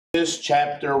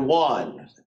Chapter 1.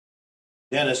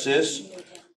 Genesis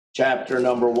chapter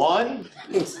number 1.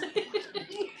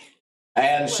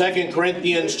 And 2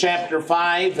 Corinthians chapter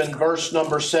 5 and verse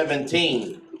number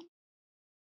 17.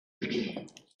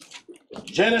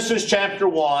 Genesis chapter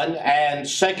 1 and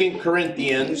 2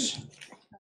 Corinthians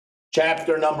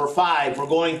chapter number 5. We're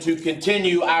going to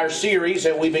continue our series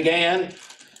that we began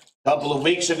a couple of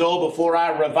weeks ago before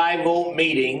our revival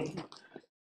meeting,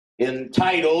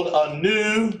 entitled A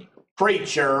New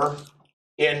Creature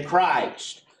in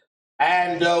Christ.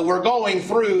 And we're going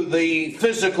through the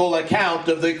physical account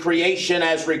of the creation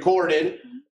as recorded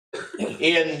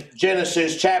in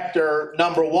Genesis chapter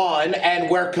number 1, and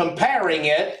we're comparing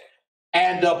it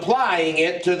and applying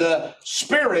it to the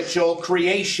spiritual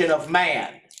creation of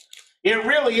man. It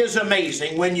really is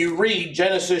amazing when you read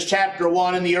Genesis chapter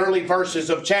 1 and the early verses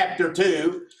of chapter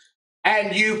 2,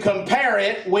 and you compare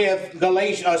it with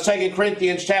 2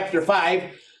 Corinthians chapter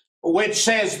 5, which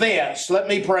says this. Let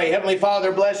me pray. Heavenly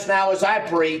Father, bless now as I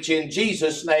preach in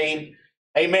Jesus' name.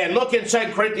 Amen. Look in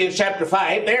 2 Corinthians chapter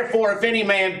 5. Therefore, if any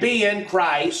man be in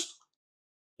Christ,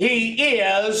 he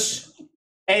is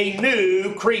a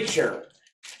new creature.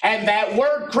 And that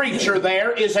word creature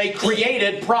there is a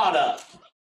created product.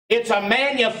 It's a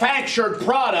manufactured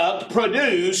product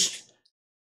produced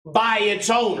by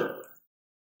its owner.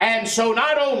 And so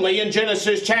not only in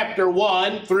Genesis chapter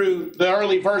 1 through the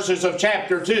early verses of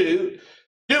chapter 2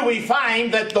 do we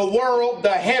find that the world, the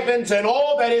heavens, and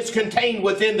all that is contained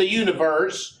within the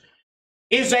universe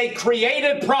is a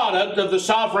created product of the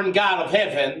sovereign God of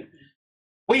heaven.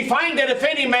 We find that if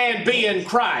any man be in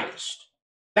Christ,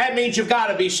 that means you've got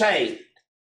to be saved.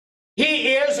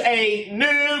 He is a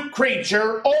new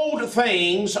creature. Old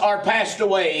things are passed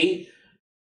away,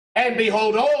 and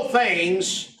behold, all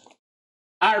things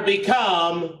are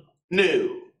become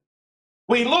new.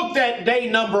 We looked at day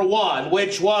number 1,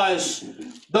 which was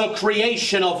the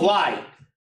creation of light.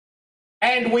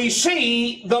 And we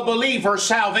see the believer's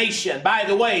salvation. By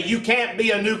the way, you can't be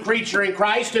a new creature in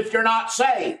Christ if you're not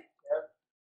saved.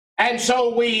 And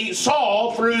so we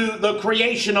saw through the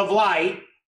creation of light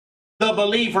the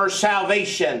believer's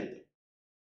salvation.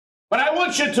 But I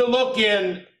want you to look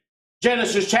in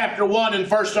Genesis chapter 1 and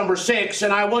verse number 6,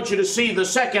 and I want you to see the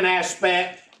second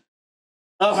aspect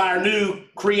of our new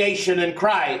creation in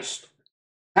Christ.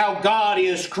 How God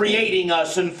is creating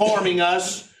us and forming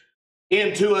us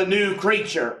into a new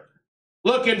creature.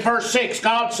 Look in verse 6.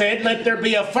 God said, "Let there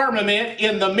be a firmament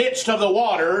in the midst of the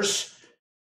waters,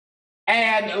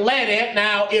 and let it,"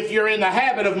 now if you're in the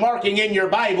habit of marking in your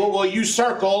Bible, will you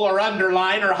circle or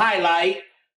underline or highlight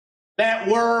that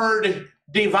word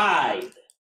divide?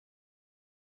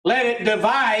 Let it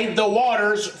divide the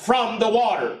waters from the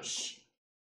waters.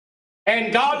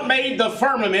 And God made the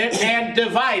firmament and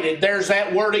divided. There's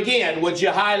that word again. Would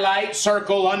you highlight,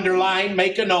 circle, underline,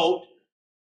 make a note?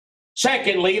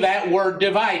 Secondly, that word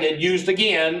divided, used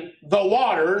again, the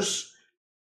waters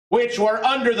which were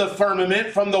under the firmament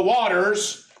from the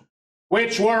waters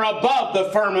which were above the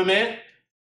firmament,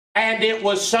 and it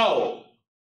was so.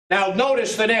 Now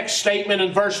notice the next statement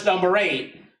in verse number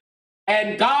 8.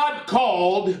 And God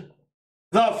called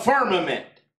the firmament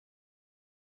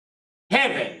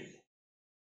heaven.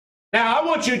 Now I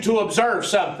want you to observe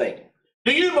something.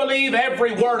 Do you believe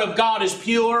every word of God is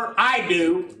pure? I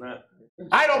do.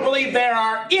 I don't believe there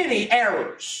are any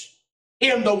errors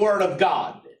in the word of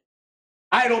God.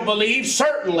 I don't believe,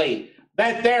 certainly,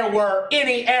 that there were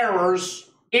any errors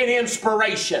in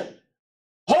inspiration.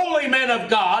 Holy men of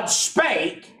God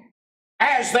spake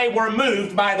as they were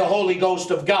moved by the Holy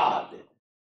Ghost of God.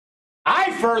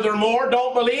 I, furthermore,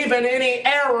 don't believe in any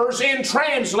errors in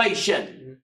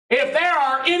translation. If there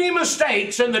are any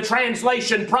mistakes in the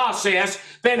translation process,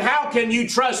 then how can you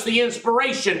trust the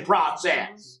inspiration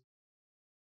process?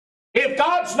 If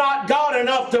God's not God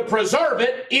enough to preserve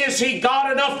it, is He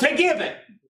God enough to give it?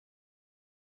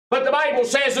 But the Bible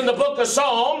says in the book of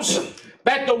Psalms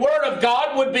that the Word of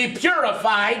God would be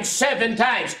purified 7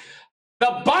 times.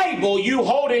 The Bible you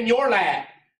hold in your lap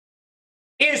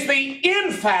is the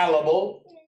infallible,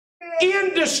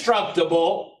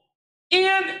 indestructible,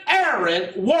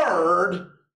 inerrant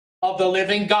Word of the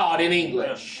living God in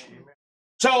English.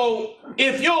 So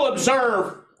if you'll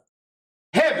observe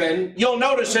heaven, you'll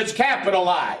notice it's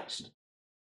capitalized.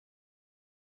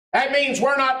 That means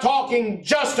we're not talking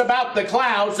just about the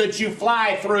clouds that you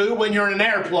fly through when you're in an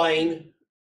airplane.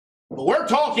 But we're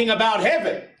talking about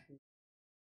heaven.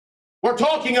 We're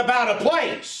talking about a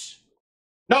place.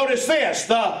 Notice this,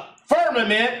 the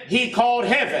firmament He called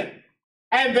heaven,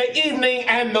 and the evening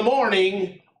and the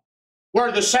morning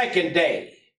were the second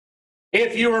day.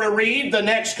 If you were to read the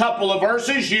next couple of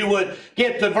verses, you would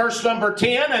get to verse number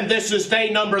 10, and this is day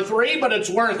number 3, but it's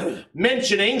worth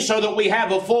mentioning so that we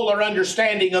have a fuller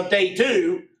understanding of day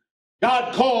 2.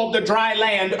 God called the dry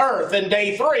land earth. In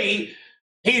day 3,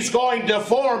 he's going to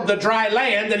form the dry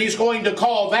land, and he's going to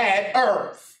call that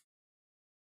earth.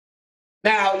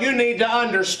 Now, you need to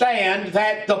understand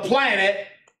that the planet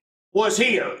was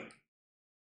here.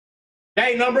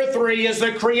 Day number 3 is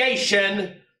the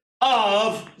creation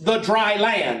of the dry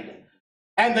land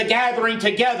and the gathering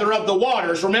together of the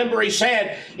waters. Remember, he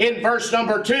said in verse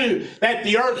number 2 that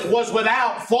the earth was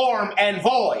without form and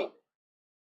void.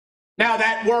 Now,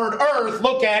 that word earth,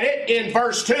 look at it in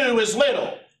verse 2, is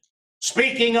little.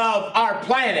 Speaking of our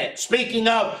planet, speaking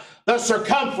of the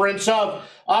circumference of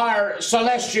our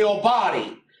celestial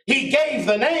body. He gave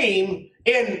the name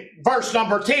in verse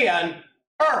number 10,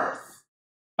 earth.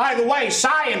 By the way,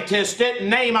 scientists didn't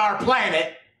name our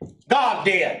planet. God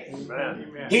did.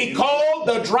 Amen. He called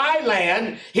the dry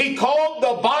land, he called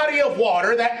the body of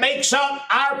water that makes up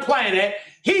our planet,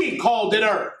 he called it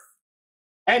earth.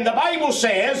 And the Bible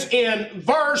says in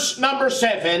verse number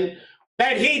 7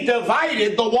 that he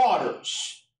divided the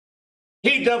waters.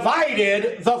 He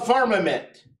divided the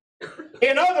firmament.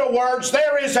 In other words,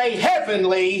 there is a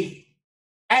heavenly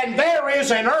and there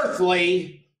is an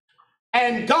earthly,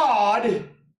 and God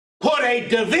put a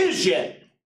division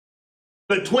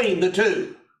between the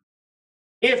two.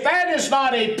 If that is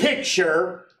not a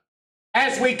picture,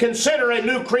 as we consider a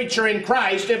new creature in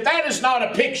Christ, if that is not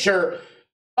a picture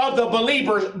of the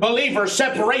believer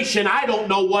separation, I don't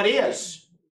know what is.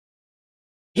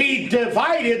 He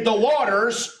divided the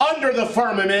waters under the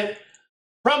firmament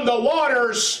from the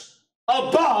waters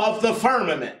above the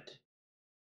firmament.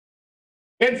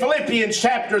 In Philippians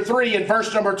chapter 3 and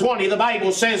verse number 20, the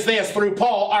Bible says this through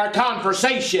Paul, our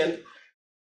conversation,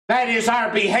 that is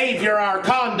our behavior, our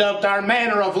conduct, our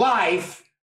manner of life,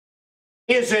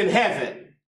 is in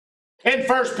heaven. In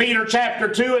 1 Peter chapter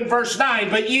 2 and verse 9,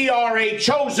 but ye are a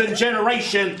chosen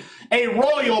generation, a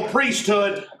royal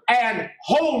priesthood, and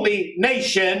holy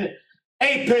nation,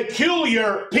 a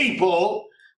peculiar people,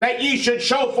 that ye should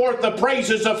show forth the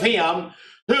praises of him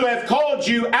who hath called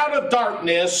you out of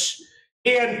darkness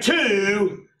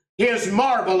into his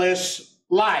marvelous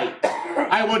light.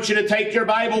 I want you to take your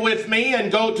Bible with me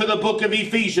and go to the book of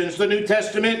Ephesians, the New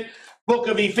Testament book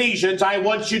of Ephesians. I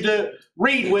want you to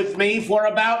read with me for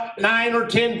about 9 or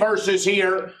 10 verses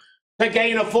here to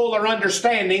gain a fuller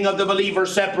understanding of the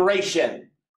believer's separation.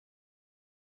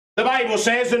 The Bible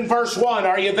says in verse 1,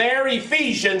 are you there?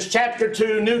 Ephesians chapter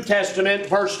 2, New Testament,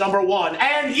 verse number 1.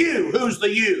 And you, who's the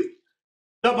you?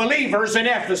 The believers in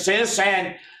Ephesus,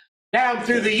 and down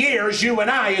through the years, you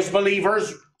and I as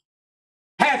believers,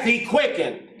 hath he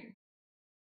quickened,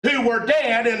 who were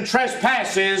dead in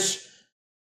trespasses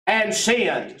and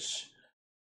sins.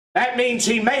 That means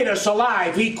he made us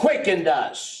alive. He quickened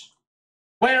us.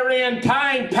 Wherein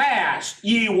time past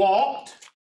ye walked.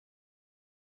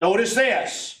 Notice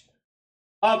this.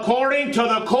 According to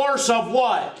the course of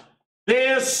what?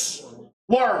 This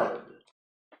world.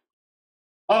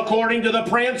 According to the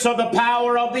prince of the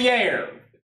power of the air,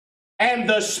 and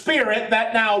the spirit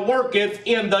that now worketh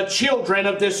in the children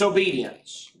of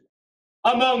disobedience,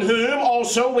 among whom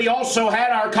also we also had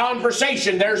our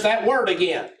conversation. There's that word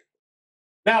again.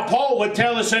 Now, Paul would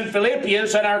tell us in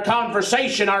Philippians that our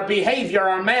conversation, our behavior,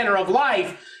 our manner of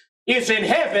life is in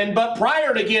heaven, but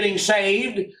prior to getting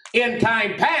saved, in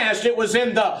time past, it was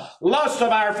in the lust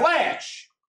of our flesh,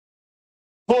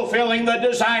 fulfilling the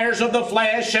desires of the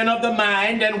flesh and of the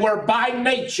mind, and were by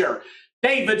nature,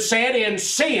 David said, in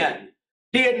sin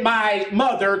did my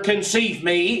mother conceive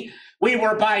me. We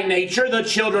were by nature the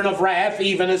children of wrath,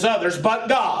 even as others. But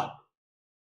God,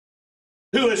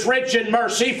 who is rich in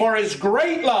mercy, for his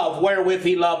great love wherewith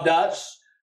he loved us,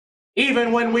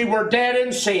 even when we were dead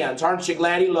in sins. Aren't you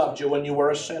glad he loved you when you were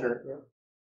a sinner?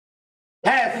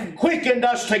 Hath quickened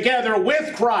us together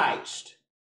with Christ.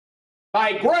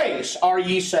 By grace are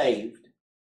ye saved.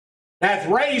 Hath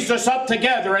raised us up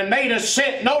together and made us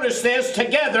sit, notice this,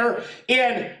 together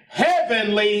in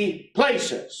heavenly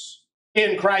places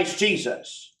in Christ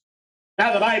Jesus.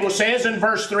 Now the Bible says in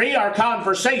verse 3, our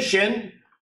conversation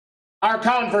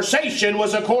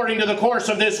was according to the course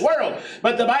of this world.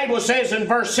 But the Bible says in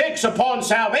verse 6, upon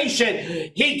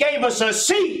salvation, he gave us a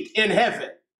seat in heaven.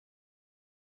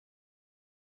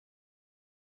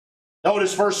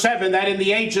 Notice verse 7, that in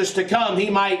the ages to come he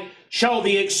might show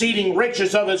the exceeding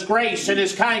riches of his grace and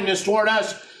his kindness toward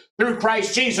us through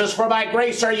Christ Jesus. For by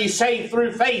grace are ye saved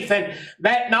through faith, and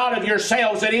that not of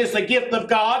yourselves. It is the gift of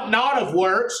God, not of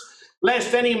works,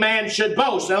 lest any man should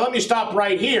boast. Now let me stop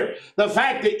right here. The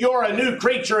fact that you're a new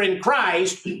creature in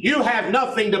Christ, you have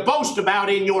nothing to boast about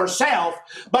in yourself,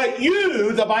 but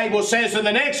you, the Bible says in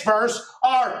the next verse,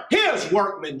 are his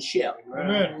workmanship.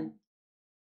 Amen.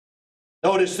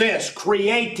 Notice this,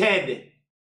 created.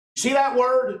 See that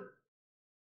word?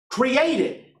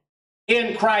 Created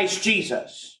in Christ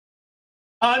Jesus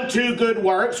unto good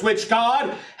works, which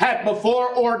God hath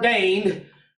before ordained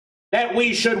that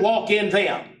we should walk in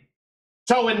them.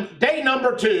 So in day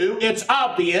number 2, it's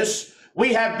obvious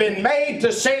we have been made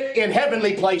to sit in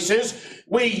heavenly places.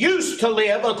 We used to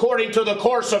live according to the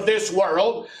course of this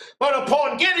world, but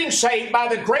upon getting saved by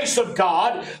the grace of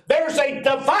God, there's a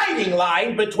dividing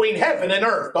line between heaven and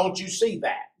earth. Don't you see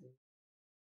that?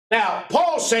 Now,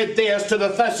 Paul said this to the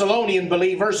Thessalonian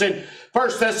believers in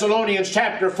 1 Thessalonians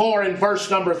chapter 4 and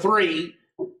verse number 3.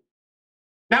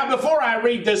 Now, before I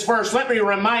read this verse, let me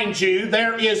remind you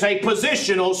there is a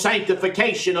positional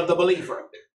sanctification of the believer.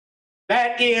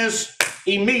 That is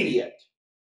immediate.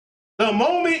 The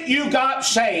moment you got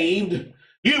saved,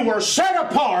 you were set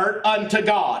apart unto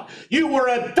God. You were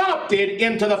adopted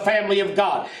into the family of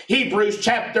God. Hebrews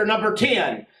chapter number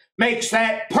 10 makes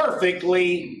that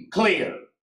perfectly clear.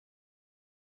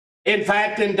 In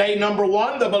fact, in day number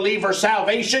 1, the believer's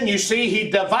salvation, you see,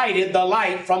 he divided the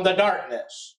light from the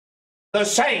darkness, the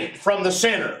saint from the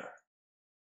sinner.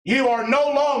 You are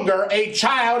no longer a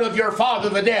child of your father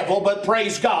the devil, but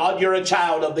praise God, you're a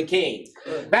child of the King.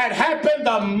 That happened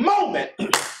the moment,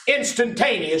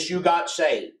 instantaneous, you got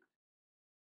saved.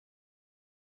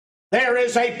 There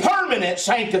is a permanent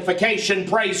sanctification,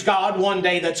 praise God, one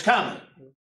day that's coming.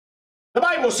 The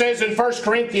Bible says in 1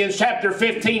 Corinthians chapter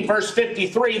 15, verse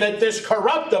 53, that this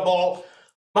corruptible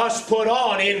must put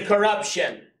on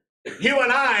incorruption. You and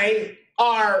I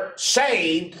are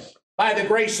saved by the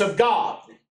grace of God.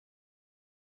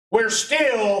 We're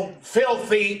still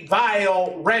filthy,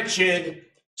 vile, wretched,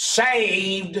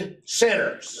 saved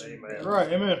sinners. Amen.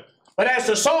 Right, amen. But as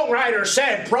the songwriter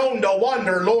said, prone to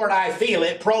wonder, Lord, I feel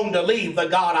it, prone to leave the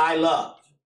God I love.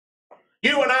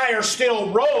 You and I are still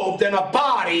robed in a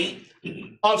body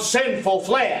of sinful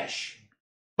flesh.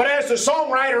 But as the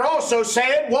songwriter also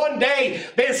said, one day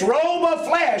this robe of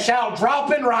flesh shall drop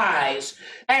and rise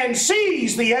and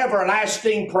seize the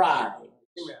everlasting prize.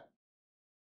 Amen.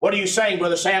 What are you saying,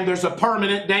 Brother Sam? There's a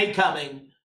permanent day coming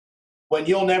when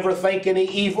you'll never think any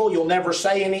evil, you'll never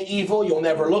say any evil, you'll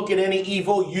never look at any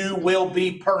evil. You will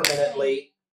be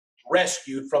permanently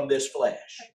rescued from this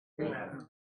flesh. Amen.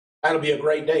 That'll be a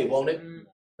great day, won't it?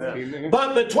 Amen.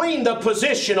 But between the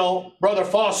positional, Brother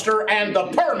Foster, and the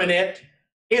permanent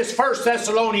is 1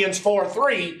 Thessalonians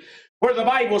 4:3, where the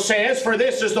Bible says, for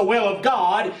this is the will of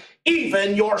God,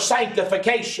 even your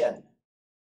sanctification.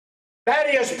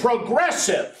 That is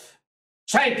progressive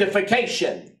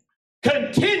sanctification,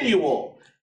 continual,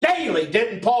 daily.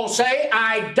 Didn't Paul say,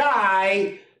 I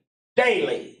die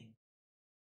daily?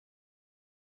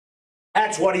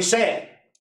 That's what he said.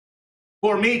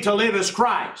 For me to live is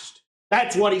Christ.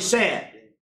 That's what he said.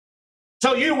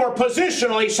 So you were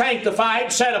positionally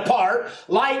sanctified, set apart,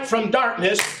 light from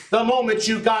darkness, the moment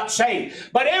you got saved.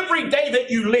 But every day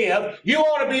that you live, you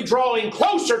ought to be drawing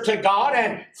closer to God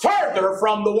and further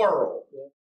from the world.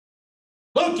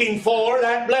 Looking for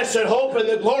that blessed hope and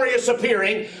the glorious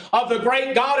appearing of the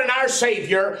great God and our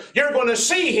Savior. You're going to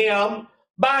see him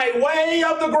by way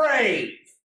of the grave,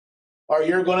 or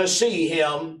you're going to see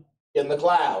him in the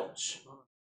clouds.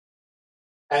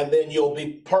 And then you'll be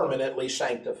permanently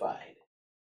sanctified.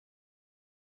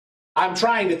 I'm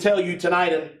trying to tell you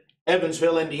tonight in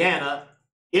Evansville, Indiana,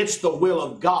 it's the will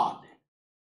of God.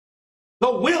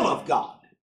 The will of God.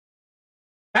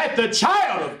 That the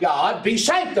child of God be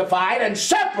sanctified and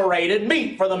separated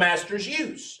meet for the master's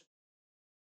use.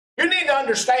 You need to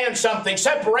understand something.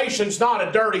 Separation's not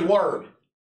a dirty word.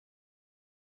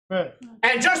 Right.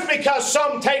 And just because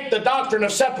some take the doctrine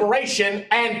of separation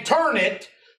and turn it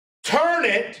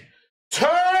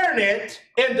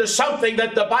into something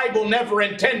that the Bible never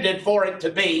intended for it to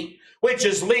be, which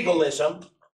is legalism.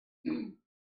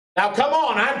 Now, come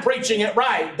on, I'm preaching it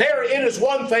right. It is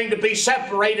one thing to be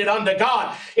separated unto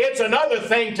God. It's another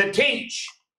thing to teach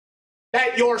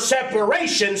that your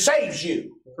separation saves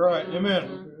you. Right,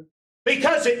 amen.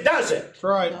 Because it doesn't.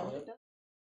 Right.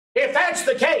 If that's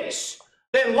the case,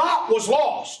 then Lot was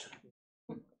lost.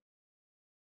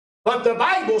 But the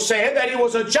Bible said that he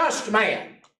was a just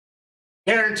man.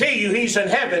 Guarantee you he's in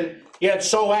heaven, yet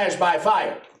so as by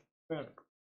fire.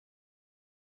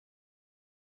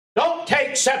 Don't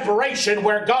take separation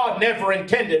where God never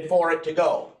intended for it to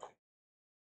go.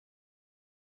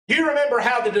 Do you remember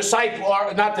how the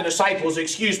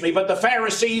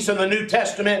Pharisees in the New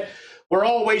Testament We're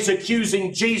always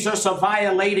accusing Jesus of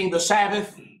violating the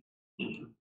Sabbath.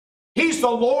 He's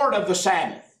the Lord of the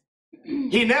Sabbath.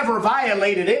 He never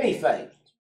violated anything.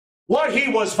 What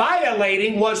he was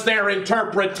violating was their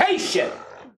interpretation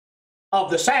of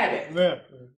the Sabbath. Amen.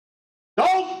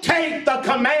 Don't take the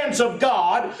commands of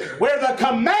God where the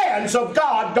commands of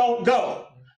God don't go.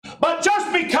 But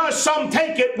just because some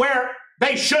take it where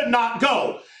they should not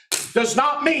go does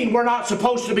not mean we're not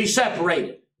supposed to be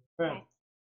separated. Amen.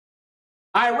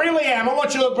 I really am. I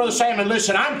want you to look, Brother Sam, and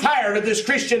listen. I'm tired of this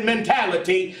Christian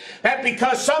mentality that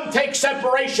because some take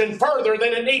separation further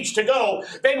than it needs to go,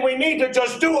 then we need to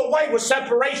just do away with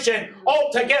separation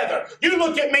altogether. You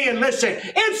look at me and listen.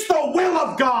 It's the will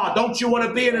of God. Don't you want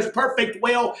to be in His perfect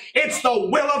will? It's the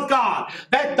will of God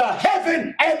that the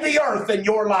heaven and the earth in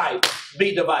your life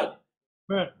be divided.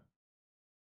 Amen.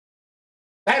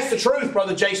 That's the truth,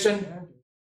 Brother Jason.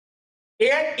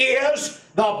 It is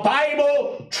the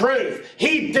Bible truth.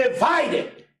 He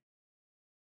divided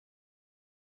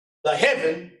the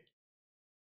heaven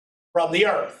from the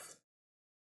earth.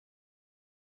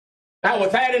 Now,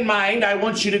 with that in mind, I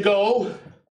want you to go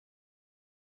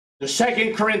to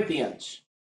 2 Corinthians.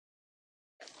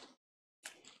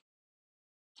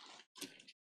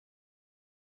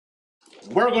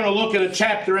 We're going to look at a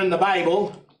chapter in the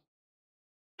Bible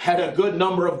that a good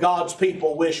number of God's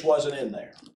people wish wasn't in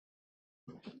there.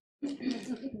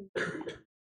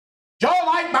 Y'all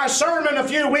like my sermon a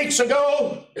few weeks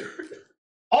ago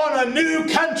on a new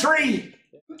country?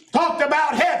 Talked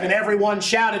about heaven. Everyone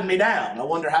shouted me down. I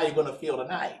wonder how you're going to feel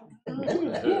tonight.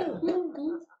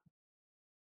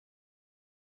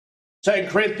 2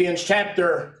 Corinthians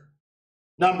chapter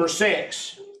number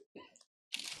 6.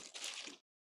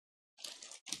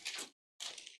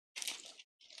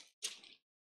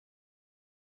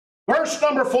 Verse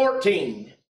number 14.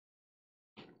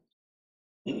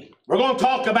 We're going to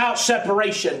talk about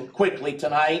separation quickly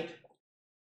tonight.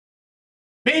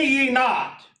 Be ye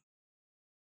not.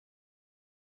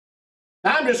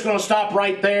 Now, I'm just going to stop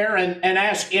right there and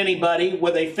ask anybody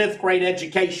with a 5th grade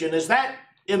education, is that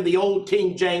in the old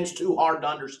King James too hard to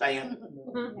understand?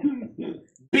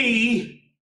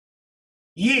 Be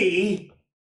ye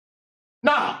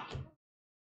not.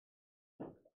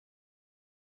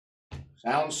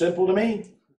 Sounds simple to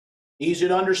me. Easy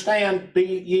to understand. Be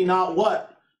ye not what?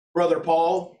 Brother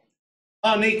Paul,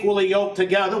 unequally yoked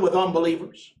together with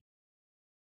unbelievers.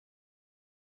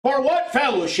 For what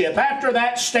fellowship? After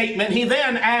that statement, he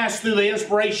then asked, through the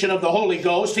inspiration of the Holy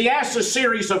Ghost, he asked a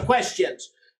series of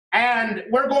questions, and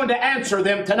we're going to answer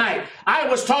them tonight. I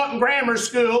was taught in grammar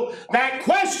school that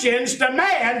questions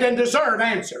demand and deserve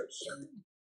answers.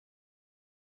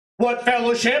 What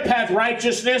fellowship hath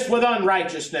righteousness with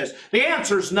unrighteousness? The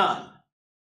answer's none.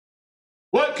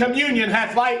 What communion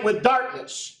hath light with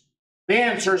darkness? The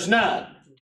answer is none.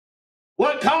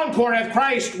 What concord hath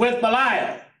Christ with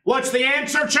Belial? What's the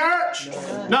answer, church?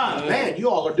 None. Man, you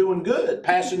all are doing good,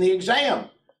 passing the exam.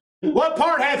 What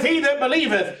part hath he that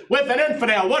believeth with an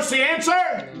infidel? What's the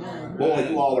answer? None. Boy,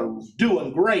 you all are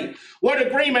doing great. What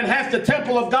agreement hath the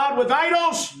temple of God with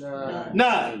idols? None.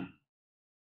 None.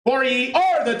 For ye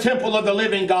are the temple of the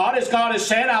living God, as God has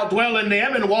said, I'll dwell in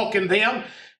them and walk in them.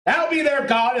 I'll be their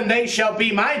God, and they shall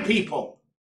be my people.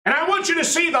 And I want you to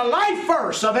see the life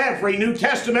verse of every New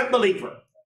Testament believer.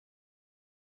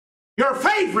 Your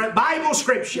favorite Bible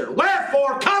scripture.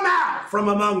 Wherefore come out from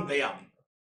among them.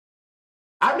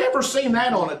 I've never seen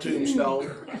that on a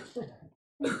tombstone.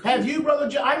 Have you, Brother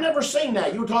John? I've never seen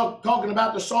that. You were talking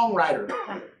about the songwriter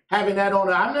having that on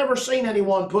it. I've never seen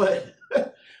anyone put,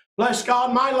 bless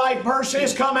God, my life verse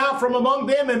is, come out from among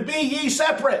them and be ye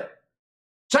separate,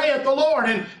 saith the Lord,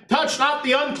 and touch not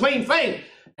the unclean thing,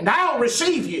 and I'll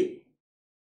receive you.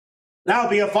 And I'll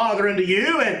be a father unto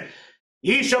you, and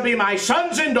ye shall be my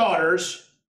sons and daughters,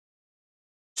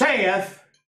 saith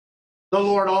the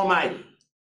Lord Almighty.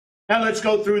 Now let's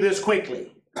go through this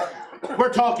quickly.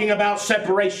 We're talking about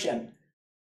separation.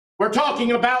 We're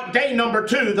talking about day number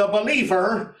 2, the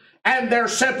believer and their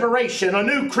separation, a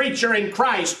new creature in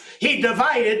Christ. He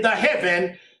divided the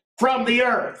heaven from the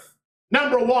earth.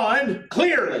 Number 1,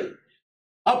 clearly,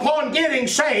 upon getting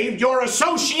saved, your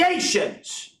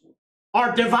associations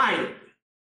are divided.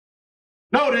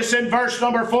 Notice in verse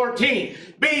number 14,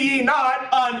 be ye not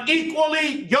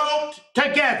unequally yoked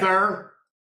together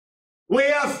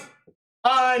with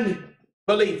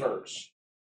unbelievers.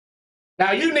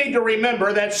 Now you need to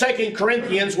remember that 2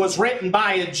 Corinthians was written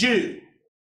by a Jew,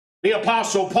 the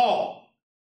Apostle Paul.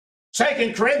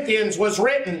 2 Corinthians was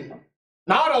written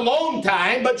not a long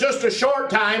time, but just a short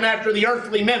time after the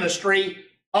earthly ministry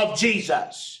of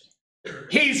Jesus.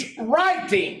 He's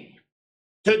writing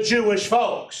to Jewish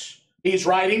folks. He's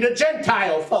writing to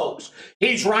Gentile folks.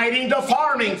 He's writing to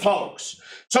farming folks.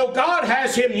 So God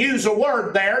has him use a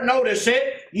word there. Notice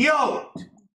it, yoked.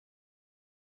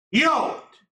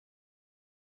 Yoked.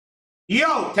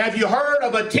 Yoked. Have you heard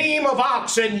of a team of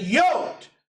oxen yoked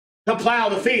to plow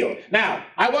the field? Now,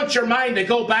 I want your mind to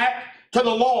go back to the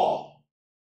law.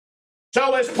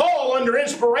 So as Paul, under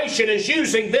inspiration, is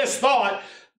using this thought,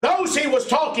 those he was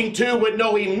talking to would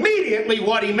know immediately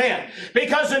what he meant.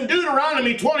 Because in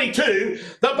Deuteronomy 22,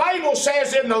 the Bible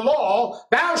says in the law,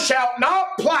 thou shalt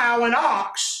not plow an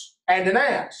ox and an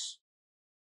ass.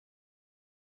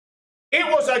 It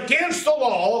was against the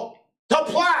law to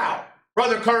plow,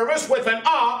 Brother Curvis, with an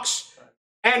ox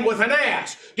and with an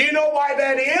ass. Do you know why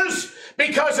that is?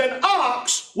 Because an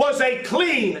ox was a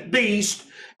clean beast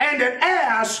and an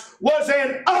ass was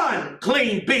an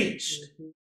unclean beast.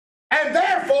 And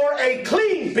therefore, a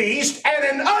clean beast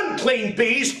and an unclean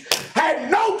beast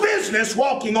had no business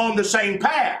walking on the same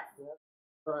path.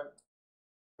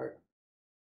 Right.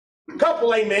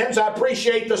 Couple amens. I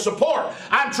appreciate the support.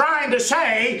 I'm trying to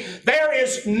say there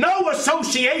is no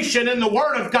association in the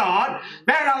Word of God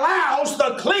that allows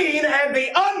the clean and the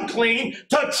unclean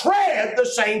to tread the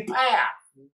same path.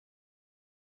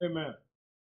 Amen.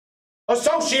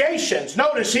 Associations.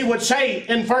 Notice he would say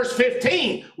in verse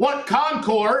 15, what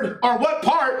concord or what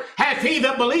part hath he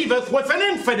that believeth with an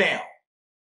infidel?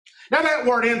 Now that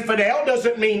word infidel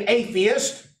doesn't mean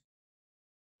atheist.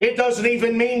 It doesn't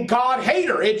even mean God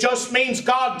hater. It just means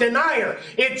God denier.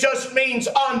 It just means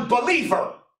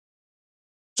unbeliever.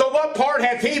 So what part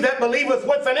hath he that believeth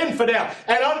with an infidel,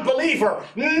 an unbeliever?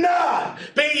 None.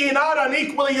 Be ye not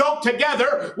unequally yoked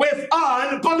together with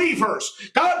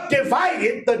unbelievers. God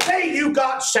divided the day you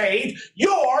got saved,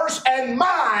 yours and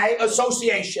my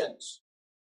associations.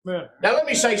 Amen. Now let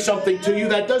me say something to you.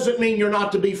 That doesn't mean you're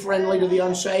not to be friendly to the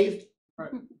unsaved.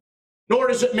 Right. Nor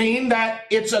does it mean that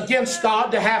it's against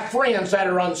God to have friends that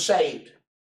are unsaved.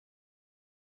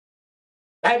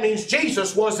 That means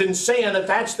Jesus was in sin, if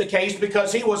that's the case,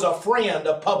 because he was a friend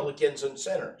of publicans and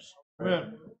sinners.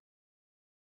 Amen.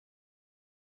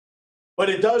 But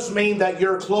it does mean that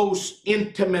your close,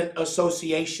 intimate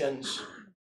associations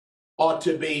ought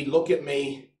to be, look at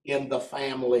me, in the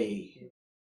family.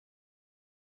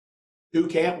 Two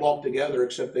can't walk together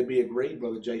except they be agreed,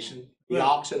 Brother Jason. The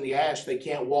ox and the ass, they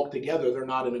can't walk together. They're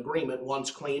not in agreement.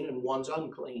 One's clean and one's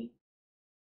unclean.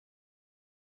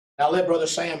 Now let Brother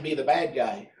Sam be the bad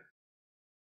guy.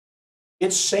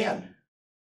 It's sin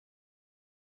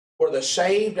for the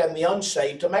saved and the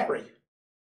unsaved to marry.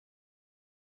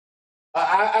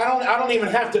 I don't even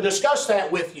have to discuss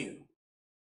that with you.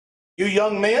 You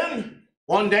young men,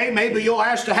 one day maybe you'll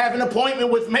ask to have an appointment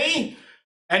with me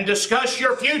and discuss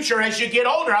your future as you get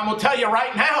older. I'm going to tell you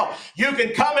right now, you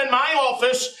can come in my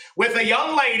office with a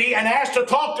young lady and ask to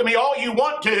talk to me all you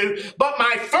want to, but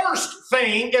my first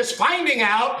thing is finding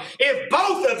out if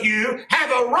both of you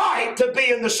have a right to be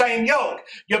in the same yoke.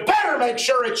 You better make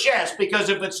sure it's yes, because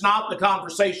if it's not, the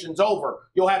conversation's over.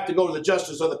 You'll have to go to the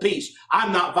justice of the peace.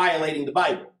 I'm not violating the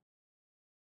Bible.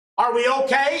 Are we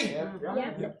okay?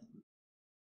 Yeah.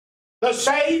 The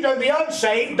saved and the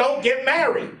unsaved don't get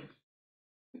married.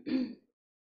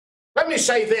 Let me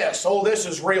say this. Oh, this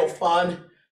is real fun.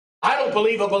 I don't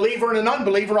believe a believer and an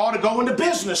unbeliever ought to go into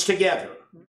business together.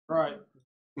 Right.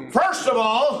 First of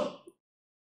all,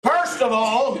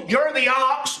 you're the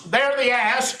ox, they're the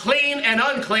ass, clean and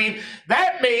unclean.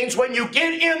 That means when you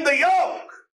get in the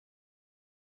yoke,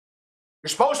 you're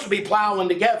supposed to be plowing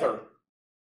together.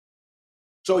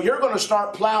 So you're going to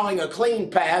start plowing a clean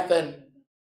path, and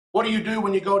what do you do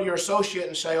when you go to your associate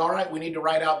and say, all right, we need to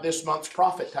write out this month's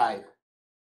profit tithe?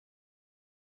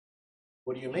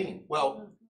 What do you mean? Well, we've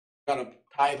got to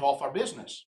tithe off our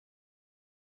business.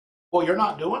 Well, you're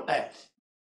not doing that.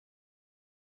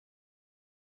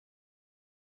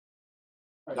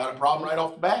 Got a problem right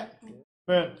off the bat?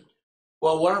 Amen.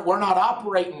 Well, we're not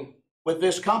operating with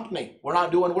this company. We're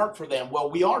not doing work for them.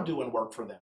 Well, we are doing work for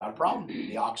them. Not a problem.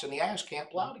 The ox and the ass can't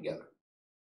plow together.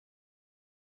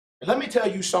 And let me tell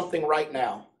you something right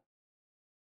now.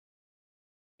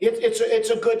 It's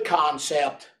a good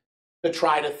concept to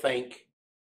try to think.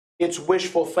 It's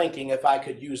wishful thinking, if I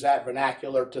could use that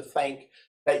vernacular, to think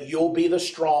that you'll be the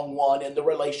strong one in the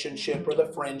relationship or the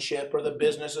friendship or the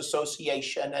business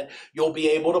association, and you'll be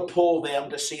able to pull them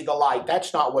to see the light.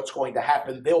 That's not what's going to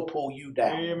happen. They'll pull you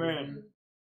down. Amen.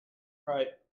 Right.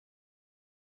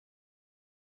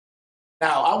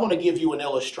 Now, I want to give you an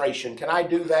illustration. Can I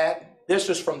do that? This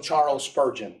is from Charles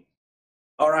Spurgeon.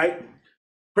 All right?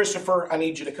 Christopher, I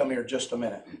need you to come here just a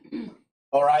minute.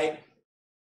 All right?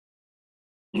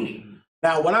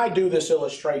 Now, when I do this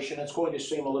illustration, it's going to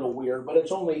seem a little weird, but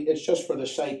it's just for the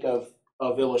sake of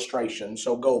illustration,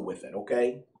 so go with it,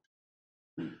 okay?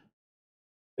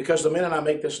 Because the minute I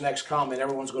make this next comment,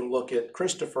 everyone's going to look at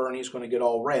Christopher and he's going to get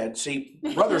all red. See,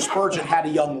 Brother Spurgeon had a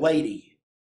young lady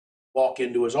walk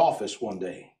into his office one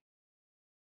day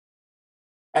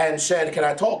and said, "Can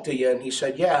I talk to you?" And he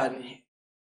said, "Yeah."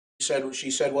 And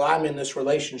she said, "Well, I'm in this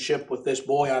relationship with this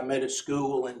boy I met at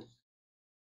school and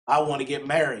I want to get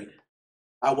married.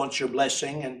 I want your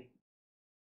blessing and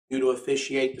you to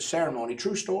officiate the ceremony."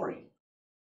 True story.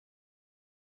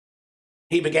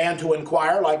 He began to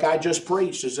inquire, like I just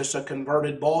preached, is this a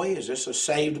converted boy? Is this a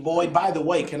saved boy? By the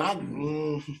way, can I...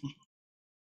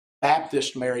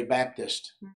 Baptist, Mary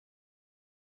Baptist.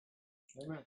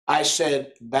 Amen. I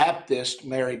said, Baptist,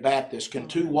 Mary Baptist. Can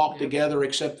two walk together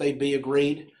except they be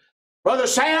agreed? Brother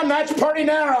Sam, that's pretty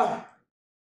narrow.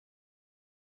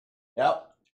 Yep,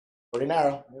 pretty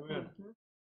narrow. Amen.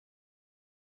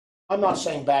 I'm not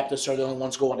saying Baptists are the only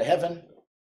ones going to heaven,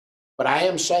 but I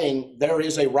am saying there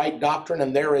is a right doctrine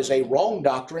and there is a wrong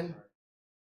doctrine.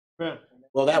 Amen.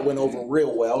 Well, that went over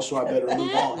real well, so I better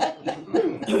move on.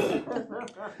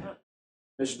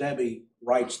 Miss Debbie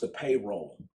writes the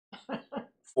payroll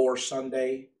for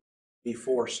Sunday,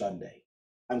 before Sunday.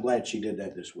 I'm glad she did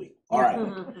that this week. All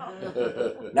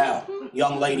right. Now,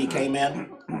 young lady came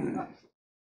in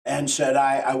and said,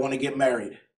 I want to get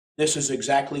married. This is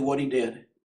exactly what he did.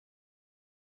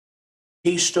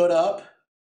 He stood up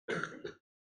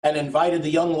and invited the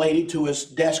young lady to his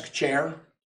desk chair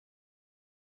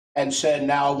and said,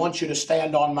 "Now I want you to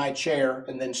stand on my chair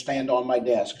and then stand on my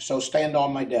desk. So stand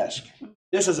on my desk."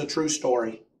 This is a true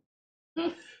story.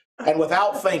 And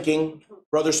without thinking,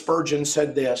 Brother Spurgeon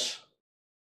said this.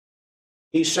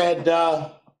 He said,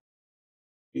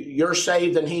 "You're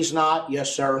saved and he's not."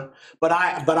 "Yes, sir. But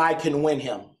I can win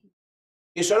him."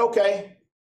 He said, "Okay,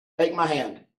 take my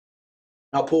hand.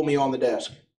 Now pull me on the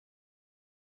desk."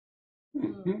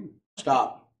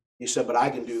 Stop. He said, "But I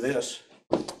can do this."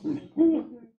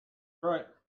 Right.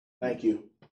 Thank you.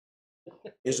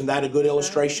 Isn't that a good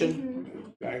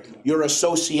illustration? Your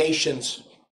associations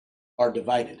are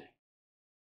divided.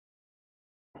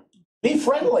 Be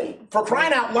friendly, for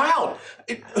crying out loud.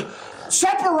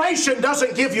 Separation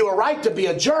doesn't give you a right to be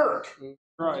a jerk.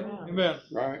 Right. Amen.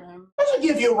 Right. Doesn't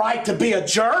give you a right to be a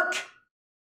jerk.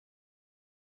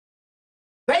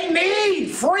 They need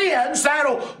friends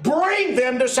that'll bring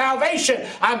them to salvation.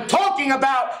 I'm talking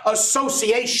about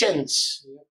associations.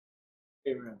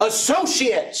 Amen.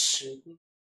 Associates.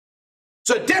 It's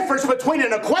a difference between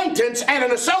an acquaintance and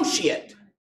an associate.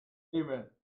 Amen.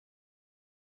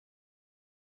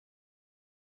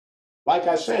 Like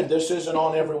I said, this isn't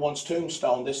on everyone's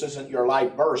tombstone. This isn't your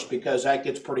life verse because that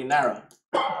gets pretty narrow.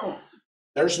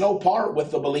 There's no part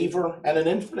with the believer and an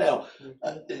infidel.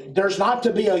 There's not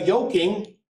to be a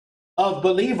yoking of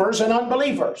believers and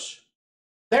unbelievers.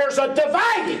 There's a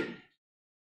dividing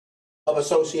of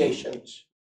associations.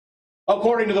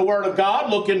 According to the Word of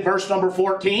God, look in verse number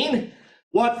 14.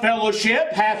 What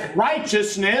fellowship hath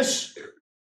righteousness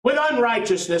with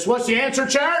unrighteousness? What's the answer,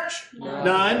 church?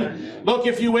 None. Look,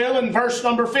 if you will, in verse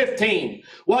number 15.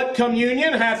 What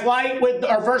communion hath light with,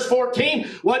 or verse 14,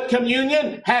 what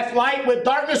communion hath light with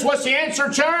darkness? What's the answer,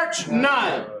 church?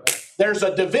 None. There's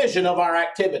a division of our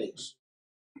activities.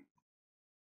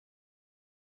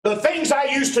 The things I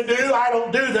used to do, I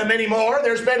don't do them anymore.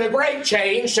 There's been a great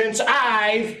change since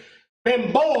I've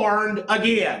been born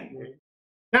again.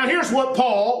 Now, here's what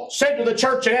Paul said to the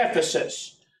church at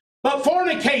Ephesus. But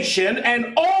fornication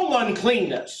and all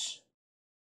uncleanness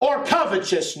or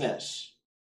covetousness.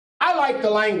 I like the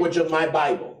language of my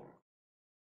Bible.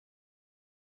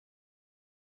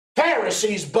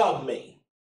 Pharisees bug me.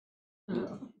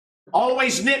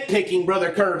 Always nitpicking,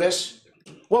 Brother Curtis.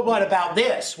 Well, what about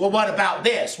this? Well, what about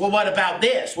this? Well, what about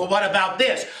this? Well, what about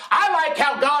this? I like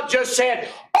how God just said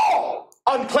all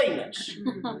uncleanness.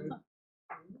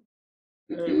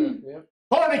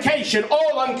 Fornication,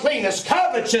 all uncleanness,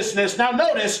 covetousness. Now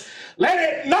notice, let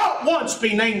it not once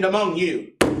be named among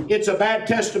you. It's a bad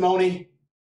testimony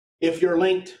if you're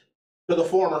linked to the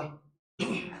former.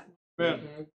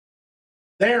 Amen.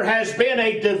 There has been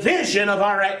a division of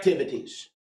our activities.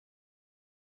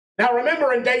 Now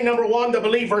remember in day number 1, the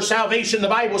believer's salvation, the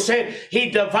Bible said he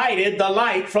divided the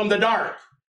light from the dark.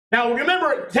 Now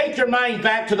remember, take your mind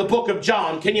back to the book of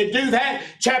John. Can you do that?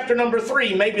 Chapter number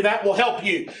 3, maybe that will help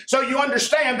you. So you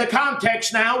understand the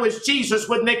context now is Jesus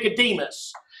with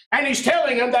Nicodemus. And he's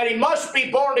telling him that he must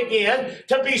be born again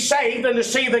to be saved and to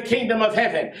see the kingdom of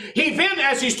heaven. He then,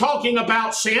 as he's talking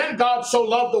about sin, God so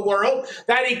loved the world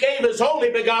that he gave his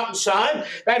only begotten Son,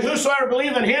 that whosoever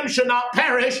believe in him should not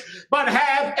perish, but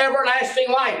have everlasting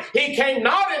life. He came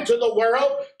not into the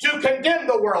world to condemn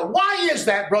the world. Why is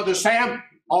that, Brother Sam?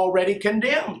 Already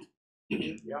condemned.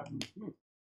 Yeah.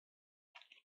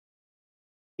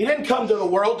 He didn't come to the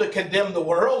world to condemn the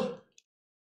world.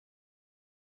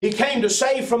 He came to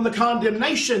save from the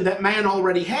condemnation that man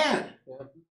already had.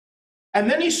 And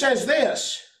then he says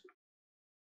this.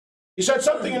 He said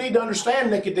something you need to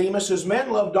understand, Nicodemus, is men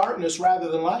love darkness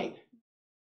rather than light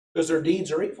because their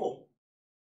deeds are evil.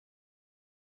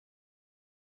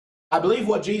 I believe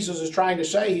what Jesus is trying to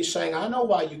say, he's saying, I know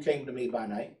why you came to me by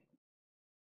night.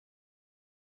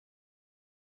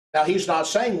 Now, he's not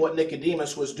saying what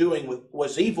Nicodemus was doing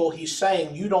was evil. He's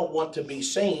saying you don't want to be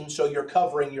seen, so you're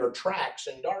covering your tracks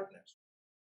in darkness.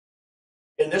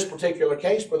 In this particular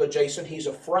case, Brother Jason, he's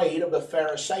afraid of the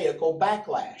Pharisaical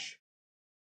backlash.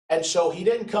 And so he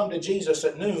didn't come to Jesus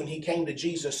at noon. He came to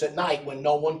Jesus at night when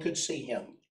no one could see him.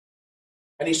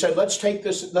 And he said, let's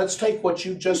take what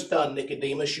you've just done,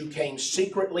 Nicodemus. You came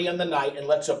secretly in the night, and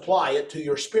let's apply it to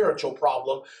your spiritual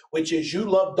problem, which is you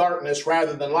love darkness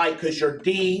rather than light because your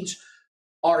deeds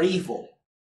are evil.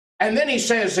 And then he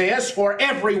says this, for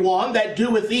everyone that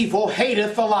doeth evil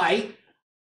hateth the light,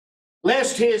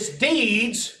 lest his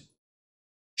deeds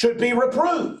should be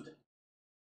reproved.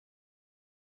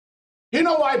 You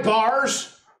know why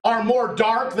bars are more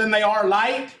dark than they are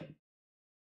light?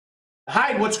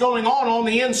 Hide what's going on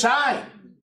the inside.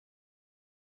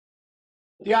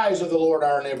 The eyes of the Lord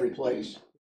are in every place,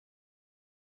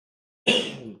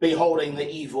 beholding the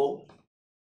evil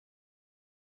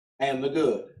and the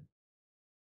good.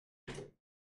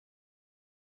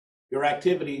 Your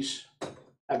activities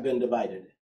have been divided.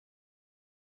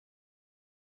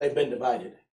 They've been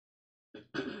divided.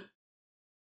 You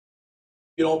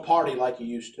don't party like you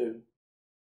used to.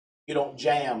 You don't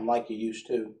jam like you used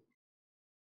to.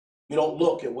 You don't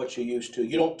look at what you used to.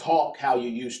 You don't talk how you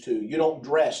used to. You don't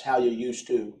dress how you used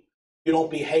to. You don't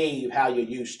behave how you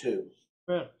used to.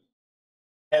 Amen.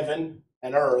 Heaven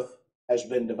and earth has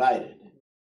been divided.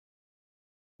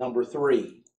 Number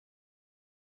 3.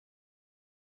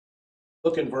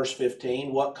 Look in verse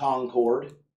 15. What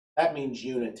concord? That means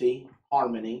unity,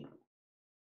 harmony.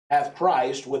 Hath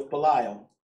Christ with Belial.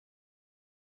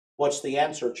 What's the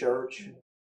answer, church?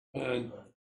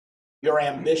 Your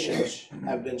ambitions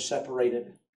have been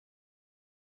separated.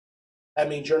 That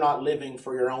means you're not living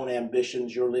for your own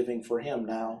ambitions, you're living for Him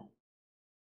now.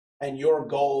 And your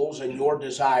goals and your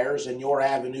desires and your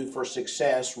avenue for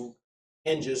success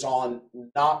hinges on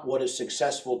not what is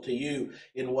successful to you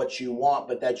in what you want,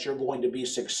 but that you're going to be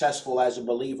successful as a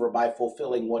believer by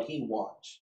fulfilling what He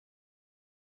wants.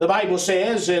 The Bible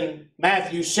says in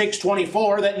Matthew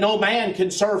 6:24 that no man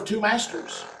can serve two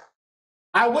masters.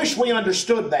 I wish we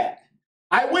understood that.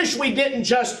 I wish we didn't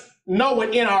just know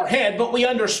it in our head, but we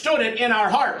understood it in our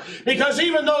heart. Because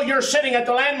even though you're sitting at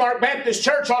the Landmark Baptist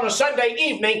Church on a Sunday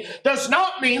evening, does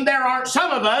not mean there aren't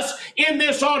some of us in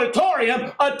this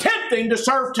auditorium attempting to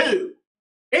serve two.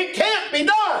 It can't be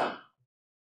done.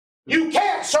 You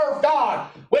can't serve God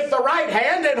with the right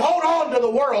hand and hold on to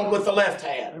the world with the left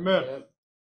hand. Amen.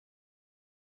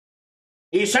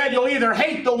 He said you'll either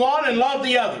hate the one and love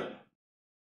the other.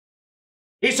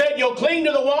 He said you'll cling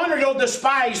to the one or you'll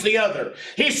despise the other.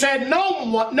 He said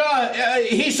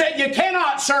he said you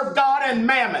cannot serve God and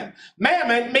mammon.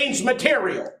 Mammon means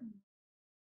material.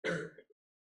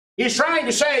 He's trying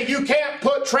to say you can't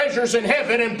put treasures in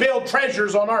heaven and build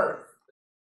treasures on earth.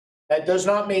 That does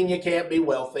not mean you can't be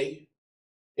wealthy.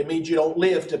 It means you don't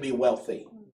live to be wealthy.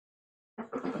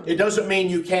 It doesn't mean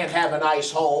you can't have a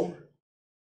nice home.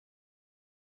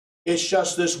 It's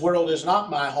just this world is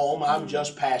not my home. I'm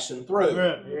just passing through.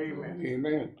 Amen.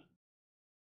 Amen.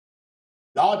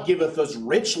 God giveth us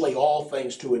richly all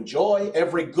things to enjoy.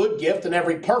 Every good gift and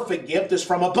every perfect gift is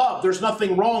from above. There's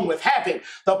nothing wrong with having.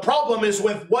 The problem is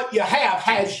with what you have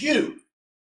has you.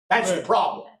 That's the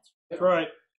problem. That's right.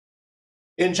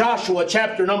 In Joshua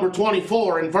chapter number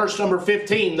 24 and verse number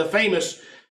 15, the famous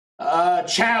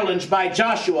challenge by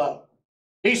Joshua,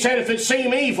 he said, if it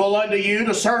seem evil unto you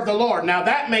to serve the Lord. Now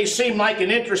that may seem like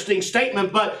an interesting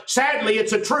statement, but sadly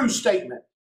it's a true statement.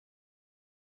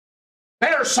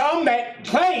 There are some that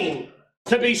claim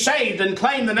to be saved and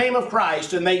claim the name of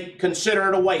Christ, and they consider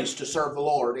it a waste to serve the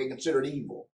Lord. They consider it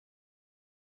evil.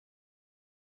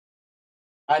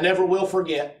 I never will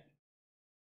forget,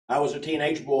 I was a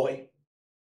teenage boy.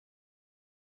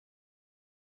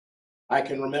 I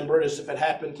can remember it as if it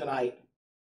happened tonight.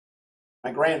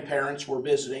 My grandparents were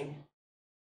visiting.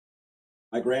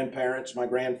 My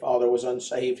grandfather was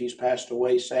unsaved. He's passed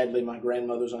away. Sadly, my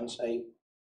grandmother's unsaved.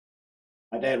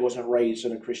 My dad wasn't raised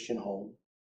in a Christian home.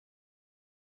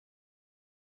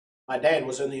 My dad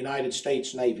was in the United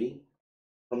States Navy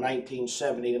from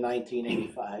 1970 to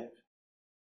 1985.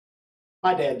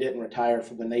 My dad didn't retire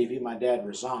from the Navy. My dad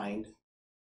resigned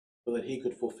so that he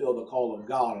could fulfill the call of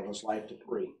God on his life to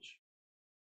preach.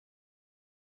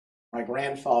 My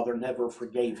grandfather never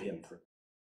forgave him for it.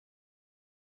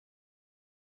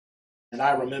 And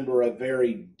I remember a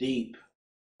very deep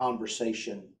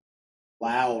conversation,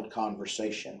 loud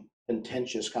conversation,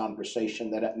 contentious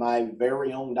conversation that at my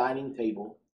very own dining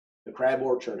table, the Crab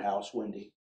Orchard House,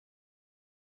 Wendy,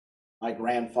 my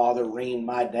grandfather reamed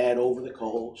my dad over the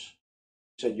coals,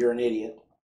 said, "You're an idiot."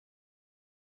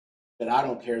 Said, "I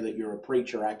don't care that you're a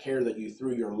preacher. I care that you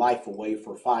threw your life away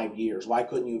for 5 years. Why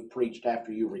couldn't you have preached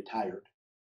after you retired?"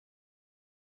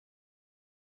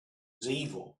 It was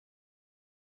evil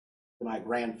to my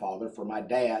grandfather for my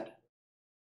dad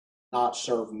not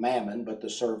serve mammon, but to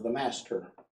serve the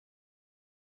master.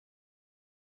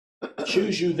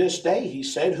 "Choose you this day," he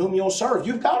said, "whom you'll serve."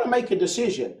 You've got to make a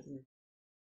decision.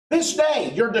 This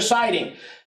day, you're deciding.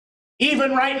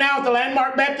 Even right now at the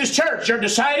Landmark Baptist Church, you're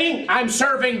deciding, I'm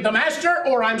serving the master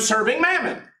or I'm serving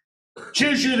mammon.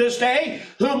 Choose you this day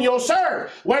whom you'll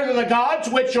serve, whether the gods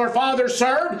which your fathers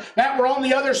served that were on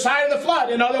the other side of the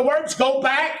flood. In other words, go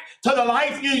back to the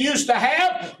life you used to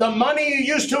have, the money you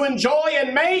used to enjoy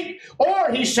and make.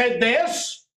 Or he said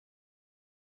this,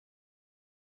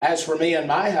 "As for me and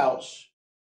my house,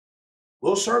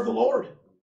 we'll serve the Lord."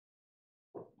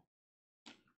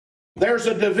 There's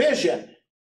a division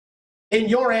in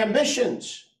your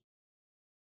ambitions.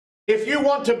 If you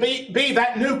want to be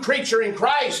that new creature in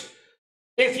Christ,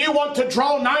 if you want to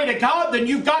draw nigh to God, then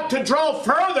you've got to draw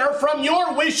further from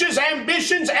your wishes,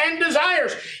 ambitions, and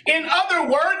desires. In other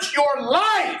words, your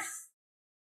life,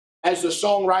 as the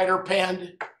songwriter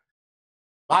penned,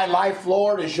 "My life,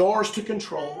 Lord, is yours to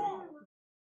control."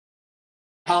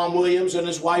 Tom Williams and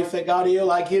his wife that got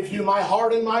ill, "I give you my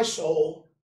heart and my soul.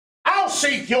 I'll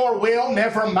seek your will,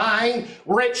 never mine,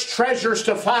 rich treasures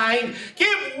to find.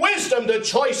 Give wisdom to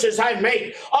choices I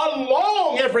make,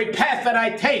 along every path that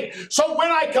I take. So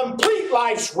when I complete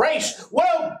life's race,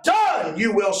 well done,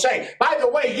 you will say." By the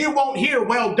way, you won't hear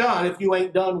 "well done" if you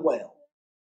ain't done well.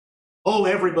 Oh,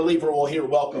 every believer will hear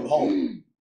 "welcome home,"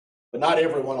 but not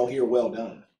everyone will hear "well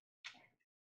done."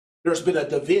 There's been a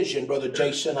division, Brother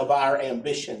Jason, of our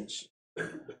ambitions.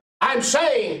 I'm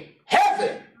saying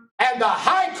heaven and the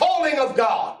high calling of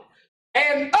God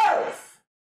and earth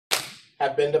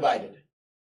have been divided.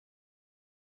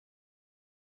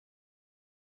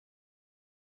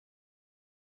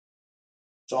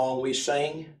 Song we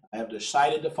sing, "I have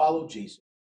decided to follow Jesus."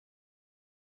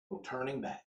 No turning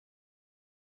back.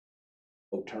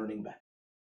 No turning back.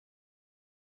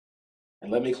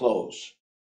 And let me close.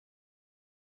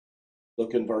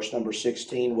 Look in verse number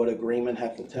 16. "What agreement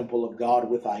hath the temple of God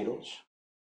with idols?"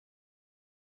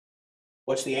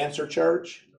 What's the answer,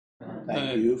 church?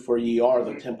 "Thank you, for ye are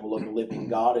the temple of the living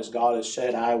God. As God has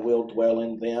said, I will dwell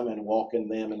in them and walk in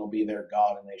them, and will be their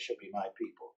God, and they shall be my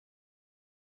people."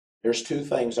 There's two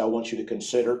things I want you to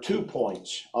consider, 2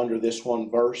 points under this one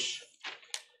verse,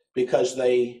 because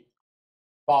they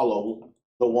follow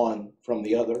the one from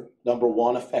the other. Number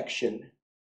one, affection.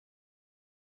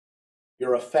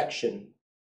 Your affection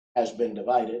has been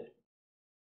divided.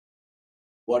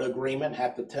 What agreement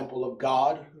hath the temple of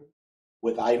God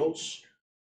with idols?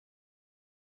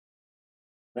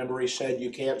 Remember, he said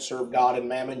you can't serve God and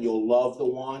mammon. You'll love the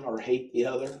one or hate the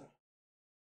other.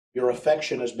 Your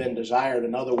affection has been desired.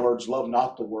 In other words, love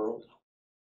not the world,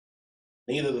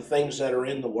 neither the things that are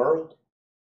in the world.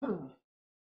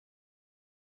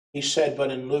 He said,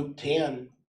 but in Luke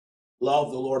 10,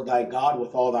 love the Lord thy God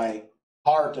with all thy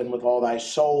heart and with all thy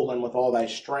soul and with all thy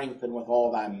strength and with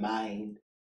all thy mind.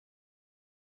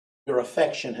 Your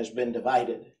affection has been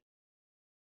divided.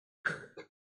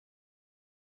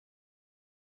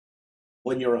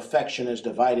 When your affection is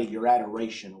divided, your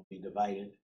adoration will be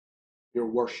divided. Your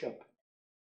worship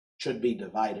should be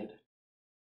divided.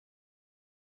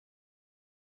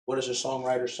 What does the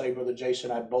songwriter say, Brother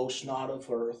Jason? "I boast not of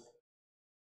earth,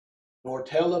 nor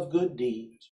tell of good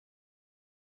deeds,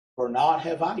 for naught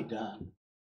have I done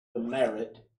to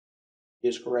merit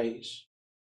his grace.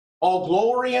 All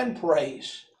glory and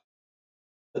praise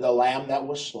to the Lamb that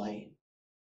was slain.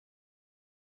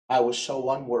 I was so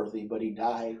unworthy, but he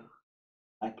died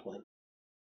my place."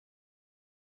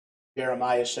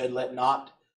 Jeremiah said, "Let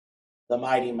not the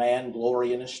mighty man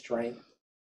glory in his strength,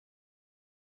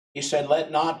 He said,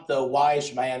 let not the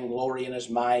wise man glory in his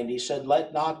mind. He said,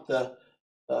 let not the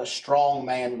strong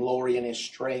man glory in his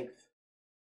strength.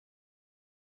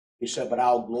 He said, but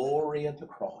I'll glory in the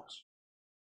cross.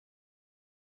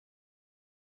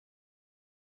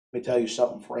 Let me tell you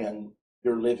something, friend.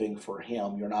 You're living for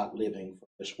him. You're not living for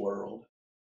this world.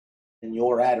 And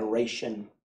your adoration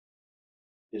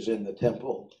is in the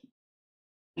temple,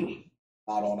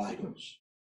 not on idols.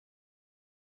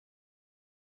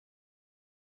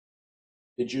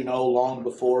 Did you know long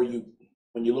before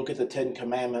when you look at the Ten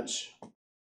Commandments,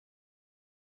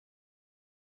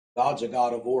 God's a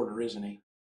God of order, isn't he?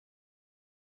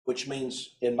 Which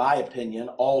means, in my opinion,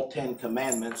 all 10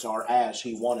 commandments are as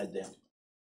he wanted them.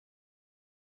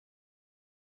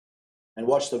 And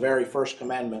what's the very first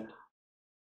commandment?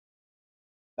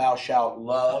 Thou shalt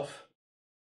love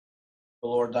the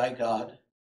Lord thy God.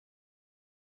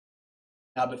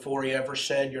 Now, before he ever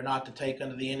said you're not to take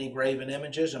unto thee any graven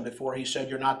images, and before he said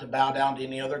you're not to bow down to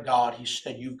any other God, he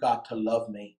said you've got to love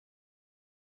me.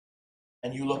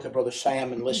 And you look at Brother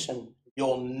Sam and listen,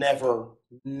 you'll never,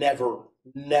 never,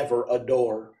 never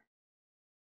adore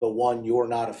the one you're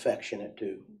not affectionate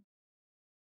to.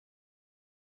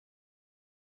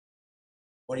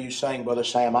 What are you saying, Brother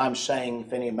Sam? I'm saying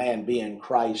if any man be in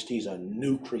Christ, he's a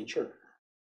new creature.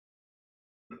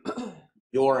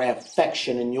 Your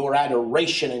affection and your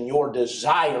adoration and your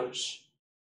desires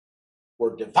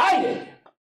were divided.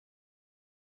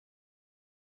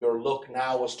 Your look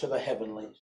now is to the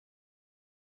heavenlies,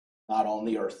 not on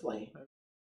the earthly.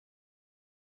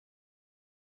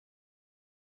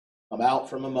 Come out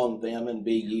from among them and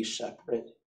be ye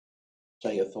separate,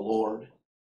 saith the Lord.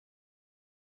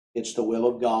 It's the will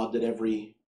of God that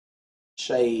every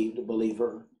saved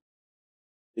believer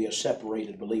be a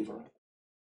separated believer.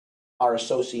 Our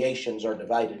associations are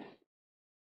divided.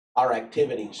 Our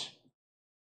activities,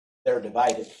 they're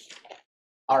divided.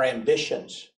 Our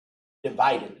ambitions,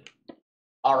 divided.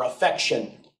 Our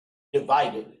affection,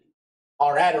 divided.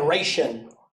 Our adoration,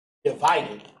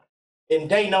 divided. In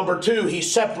day number 2, he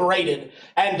separated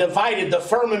and divided the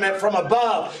firmament from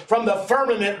above, from the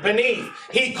firmament beneath.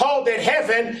 He called it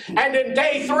heaven, and in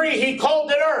day 3, he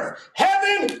called it earth.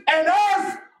 Heaven and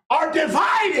earth are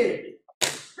divided.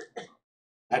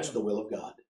 That's the will of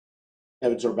God.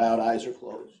 Heavens are bowed, eyes are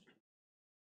closed.